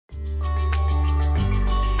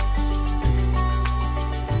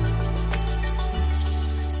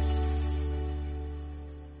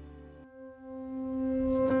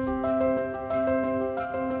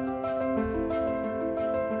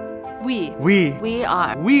We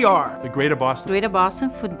are the Greater Boston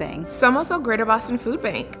Food Bank. Somos Greater Boston Food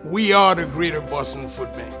Bank. We are the Greater Boston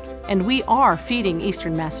Food Bank. And we are feeding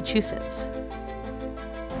Eastern Massachusetts.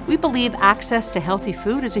 We believe access to healthy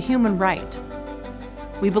food is a human right.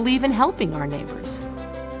 We believe in helping our neighbors.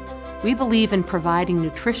 We believe in providing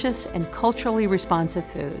nutritious and culturally responsive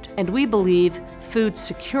food. And we believe food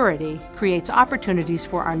security creates opportunities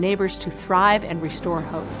for our neighbors to thrive and restore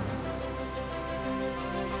hope.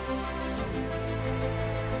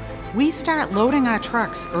 We start loading our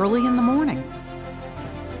trucks early in the morning.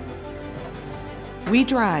 We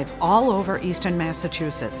drive all over Eastern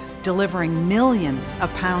Massachusetts, delivering millions of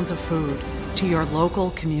pounds of food to your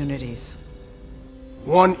local communities.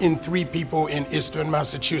 1 in 3 people in Eastern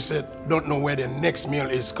Massachusetts don't know where their next meal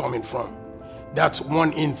is coming from. That's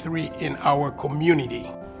 1 in 3 in our community.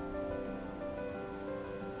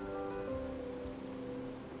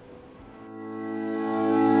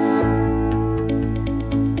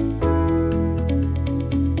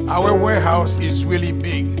 Our warehouse is really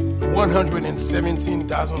big,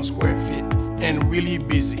 117,000 square feet, and really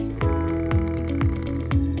busy.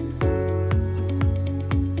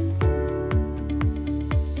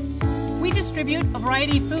 We distribute a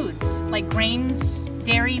variety of foods like grains,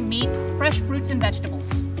 dairy, meat, fresh fruits and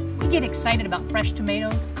vegetables. We get excited about fresh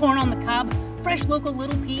tomatoes, corn on the cob, fresh local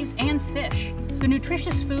little peas, and fish. The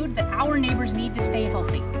nutritious food that our neighbors need to stay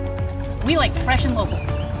healthy. We like fresh and local.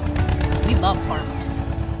 We love farmers.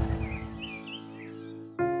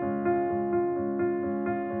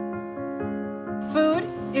 Food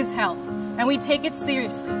is health, and we take it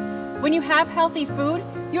seriously. When you have healthy food,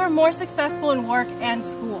 you are more successful in work and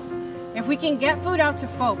school. If we can get food out to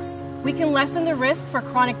folks, we can lessen the risk for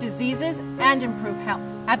chronic diseases and improve health.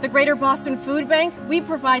 At the Greater Boston Food Bank, we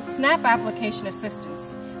provide SNAP application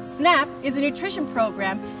assistance. SNAP is a nutrition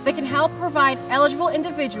program that can help provide eligible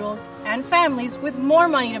individuals and families with more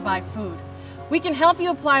money to buy food. We can help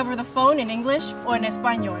you apply over the phone in English or in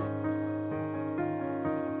Espanol.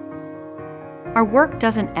 Our work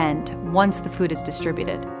doesn't end once the food is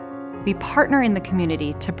distributed. We partner in the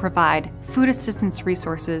community to provide food assistance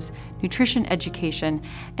resources, nutrition education,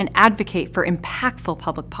 and advocate for impactful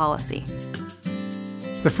public policy.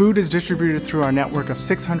 The food is distributed through our network of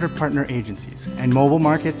 600 partner agencies and mobile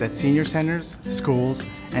markets at senior centers, schools,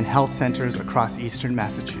 and health centers across Eastern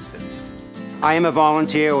Massachusetts. I am a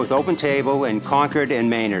volunteer with Open Table in Concord and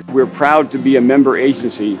Maynard. We're proud to be a member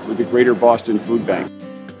agency with the Greater Boston Food Bank.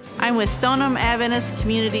 I'm with Stoneham Adventist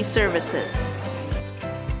Community Services.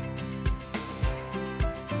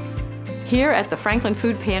 Here at the Franklin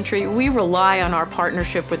Food Pantry, we rely on our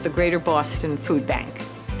partnership with the Greater Boston Food Bank.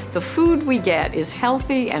 The food we get is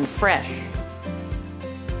healthy and fresh.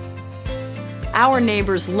 Our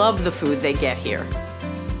neighbors love the food they get here.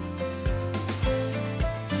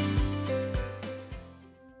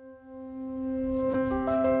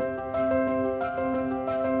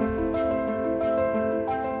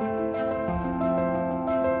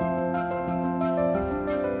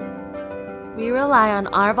 We rely on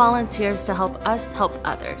our volunteers to help us help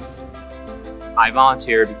others. I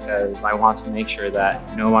volunteer because I want to make sure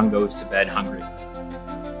that no one goes to bed hungry.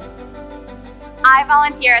 I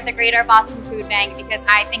volunteer at the Greater Boston Food Bank because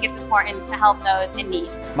I think it's important to help those in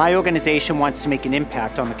need. My organization wants to make an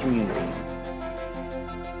impact on the community.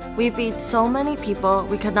 We feed so many people,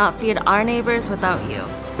 we could not feed our neighbors without you.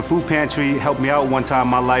 The food pantry helped me out one time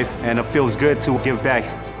in my life, and it feels good to give back.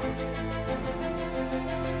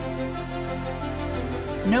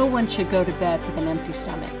 No one should go to bed with an empty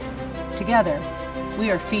stomach. Together,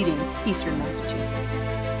 we are feeding Eastern Massachusetts.